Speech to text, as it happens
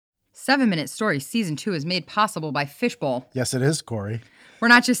7-Minute Story Season 2 is made possible by Fishbowl. Yes, it is, Corey. We're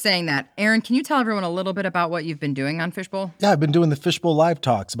not just saying that. Aaron, can you tell everyone a little bit about what you've been doing on Fishbowl? Yeah, I've been doing the Fishbowl Live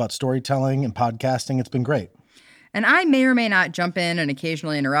talks about storytelling and podcasting. It's been great. And I may or may not jump in and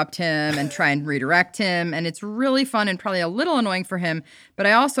occasionally interrupt him and try and redirect him. And it's really fun and probably a little annoying for him. But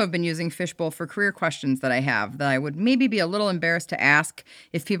I also have been using Fishbowl for career questions that I have that I would maybe be a little embarrassed to ask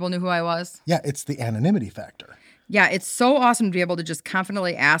if people knew who I was. Yeah, it's the anonymity factor. Yeah, it's so awesome to be able to just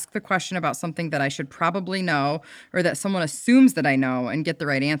confidently ask the question about something that I should probably know or that someone assumes that I know and get the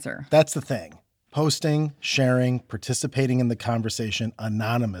right answer. That's the thing. Posting, sharing, participating in the conversation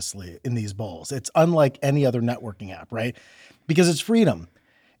anonymously in these bowls. It's unlike any other networking app, right? Because it's freedom.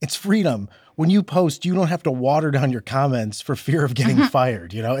 It's freedom. When you post, you don't have to water down your comments for fear of getting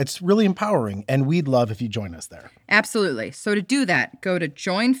fired. You know, it's really empowering, and we'd love if you join us there. Absolutely. So to do that, go to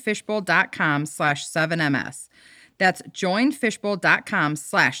joinfishbowl.com/7ms. That's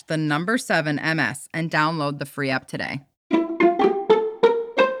joinfishbowl.com/7ms and download the free app today.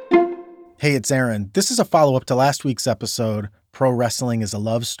 Hey, it's Aaron. This is a follow-up to last week's episode, Pro Wrestling is a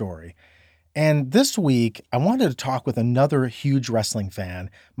Love Story. And this week, I wanted to talk with another huge wrestling fan,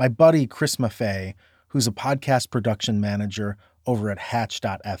 my buddy Chris Maffei, who's a podcast production manager over at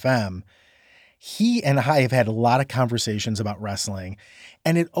Hatch.fm. He and I have had a lot of conversations about wrestling,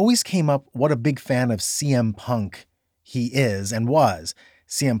 and it always came up what a big fan of CM Punk he is and was.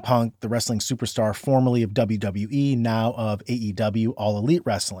 CM Punk, the wrestling superstar formerly of WWE, now of AEW All Elite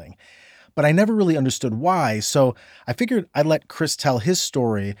Wrestling. But I never really understood why, so I figured I'd let Chris tell his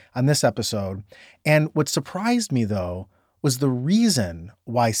story on this episode. And what surprised me, though, was the reason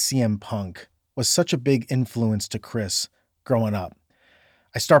why CM Punk was such a big influence to Chris growing up.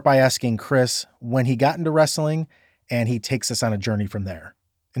 I start by asking Chris when he got into wrestling, and he takes us on a journey from there.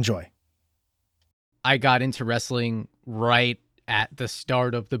 Enjoy. I got into wrestling right at the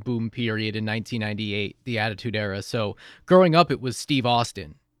start of the boom period in 1998, the Attitude Era. So growing up, it was Steve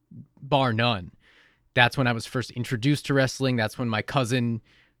Austin, bar none. That's when I was first introduced to wrestling. That's when my cousin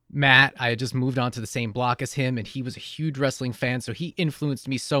Matt, I had just moved on to the same block as him, and he was a huge wrestling fan. So he influenced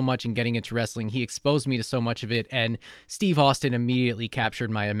me so much in getting into wrestling. He exposed me to so much of it, and Steve Austin immediately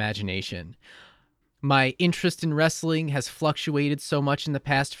captured my imagination. My interest in wrestling has fluctuated so much in the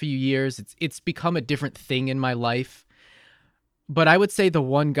past few years. It's become a different thing in my life. But I would say the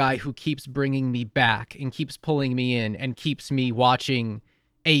one guy who keeps bringing me back and keeps pulling me in and keeps me watching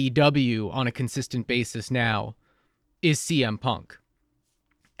AEW on a consistent basis now is CM Punk.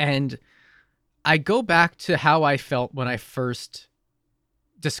 And I go back to how I felt when I first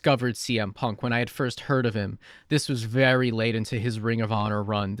discovered CM Punk, when I had first heard of him. This was very late into his Ring of Honor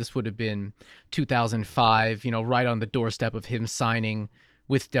run. This would have been 2005, right on the doorstep of him signing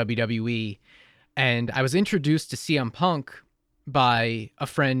with WWE. And I was introduced to CM Punk by a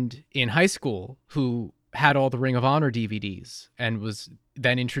friend in high school who had all the Ring of Honor DVDs and was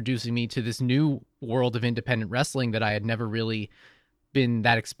then introducing me to this new world of independent wrestling that I had never really been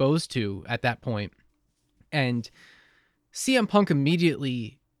that exposed to at that point. And CM Punk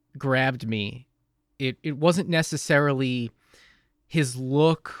immediately grabbed me. It wasn't necessarily his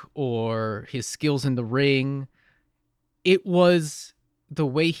look or his skills in the ring. It was the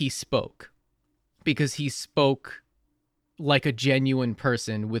way he spoke, because he spoke like a genuine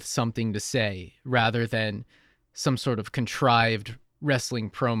person with something to say rather than some sort of contrived wrestling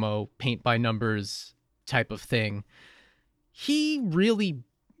promo, paint by numbers type of thing. He really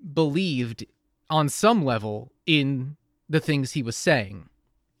believed on some level in the things he was saying.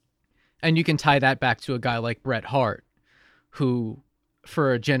 And you can tie that back to a guy like Bret Hart, who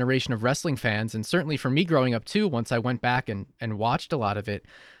for a generation of wrestling fans, and certainly for me growing up too, once I went back and watched a lot of it,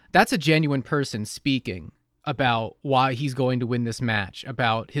 that's a genuine person speaking about why he's going to win this match,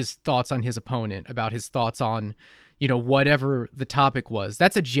 about his thoughts on his opponent, about his thoughts on, whatever the topic was.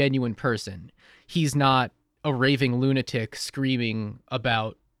 That's a genuine person. He's not a raving lunatic screaming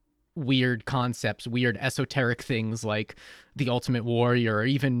about weird concepts, weird esoteric things like the Ultimate Warrior or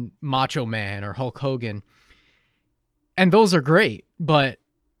even Macho Man or Hulk Hogan. And those are great, but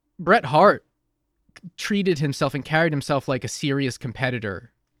Bret Hart treated himself and carried himself like a serious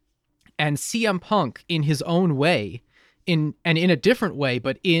competitor. And CM Punk, in his own way, in a different way,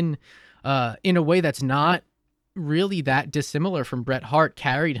 but in a way that's not really that dissimilar from Bret Hart,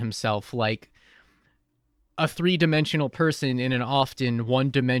 carried himself like a three-dimensional person in an often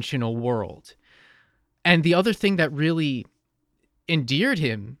one-dimensional world. And the other thing that really endeared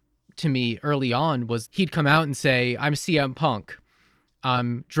him to me early on was he'd come out and say, I'm CM Punk.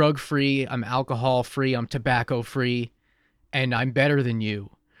 I'm drug-free, I'm alcohol-free, I'm tobacco-free, and I'm better than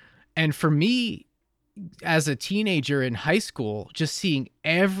you. And for me, as a teenager in high school, just seeing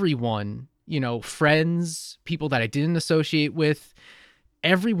everyone, friends, people that I didn't associate with,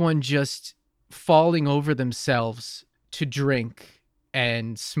 everyone just falling over themselves to drink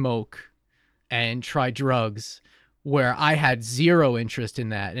and smoke and try drugs, where I had zero interest in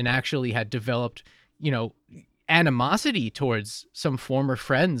that and actually had developed, animosity towards some former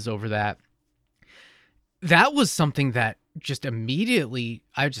friends over that. That was something that just immediately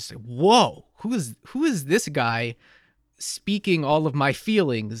I just said, whoa, who is this guy speaking all of my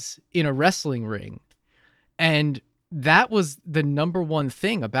feelings in a wrestling ring? And that was the number one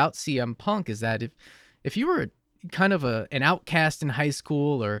thing about CM Punk, is that if you were kind of an outcast in high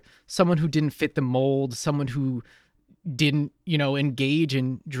school, or someone who didn't fit the mold, someone who didn't, engage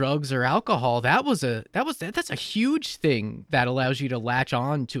in drugs or alcohol, that's a huge thing that allows you to latch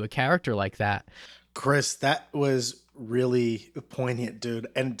on to a character like that. Chris, that was really poignant, dude.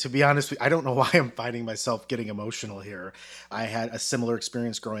 And to be honest, I don't know why I'm finding myself getting emotional here. I had a similar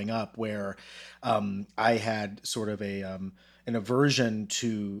experience growing up where I had sort of an aversion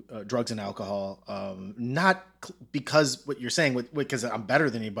to drugs and alcohol, not because what you're saying, because I'm better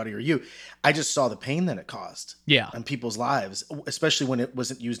than anybody or you. I just saw the pain that it caused in people's lives, especially when it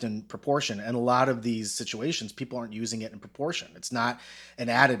wasn't used in proportion. And a lot of these situations, people aren't using it in proportion. It's not an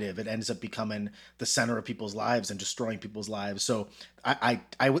additive. It ends up becoming the center of people's lives and destroying people's lives. So I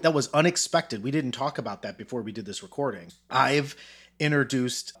that was unexpected. We didn't talk about that before we did this recording. I've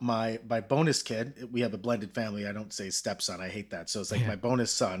introduced my bonus kid. We have a blended family. I don't say stepson. I hate that. So it's like my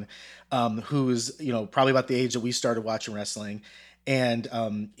bonus son, who's, probably about the age that we started watching wrestling. And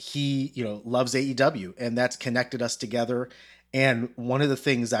he, loves AEW, and that's connected us together. And one of the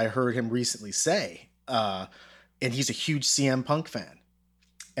things I heard him recently say, and he's a huge CM Punk fan.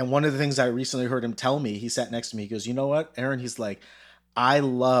 And one of the things I recently heard him tell me, he sat next to me, he goes, you know what, Aaron? He's like, I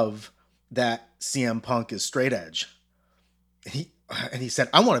love that CM Punk is straight edge. And he said,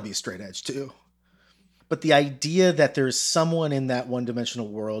 I want to be straight edge too. But the idea that there's someone in that one-dimensional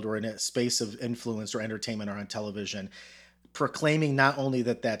world, or in a space of influence or entertainment or on television, proclaiming not only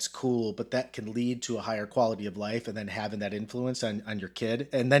that that's cool, but that can lead to a higher quality of life, and then having that influence on your kid,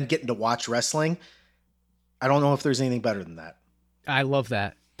 and then getting to watch wrestling, I don't know if there's anything better than that. I love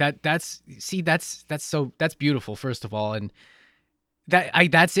that. That's beautiful, first of all. And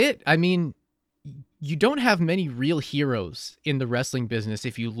that's it. I mean, you don't have many real heroes in the wrestling business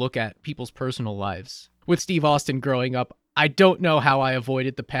if you look at people's personal lives. With Steve Austin growing up, I don't know how I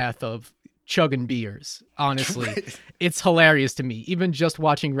avoided the path of chugging beers, honestly. Right. It's hilarious to me. Even just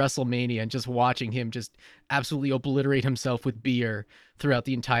watching WrestleMania and just watching him just absolutely obliterate himself with beer throughout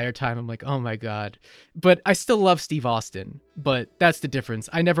the entire time, I'm like, oh my God. But I still love Steve Austin, but that's the difference.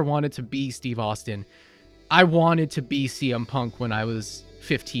 I never wanted to be Steve Austin. I wanted to be CM Punk when I was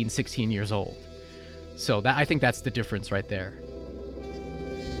 15, 16 years old. So I think that's the difference right there.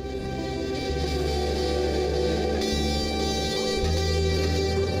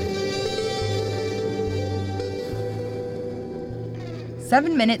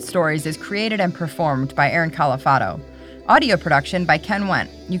 Seven Minute Stories is created and performed by Aaron Califato. Audio production by Ken Wendt.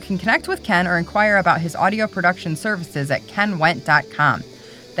 You can connect with Ken or inquire about his audio production services at kenwendt.com.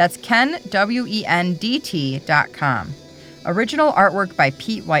 That's Ken, WENDT.com. Original artwork by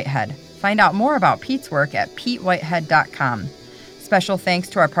Pete Whitehead. Find out more about Pete's work at petewhitehead.com. Special thanks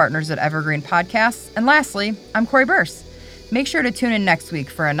to our partners at Evergreen Podcasts. And lastly, I'm Corey Burse. Make sure to tune in next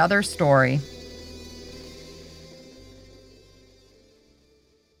week for another story.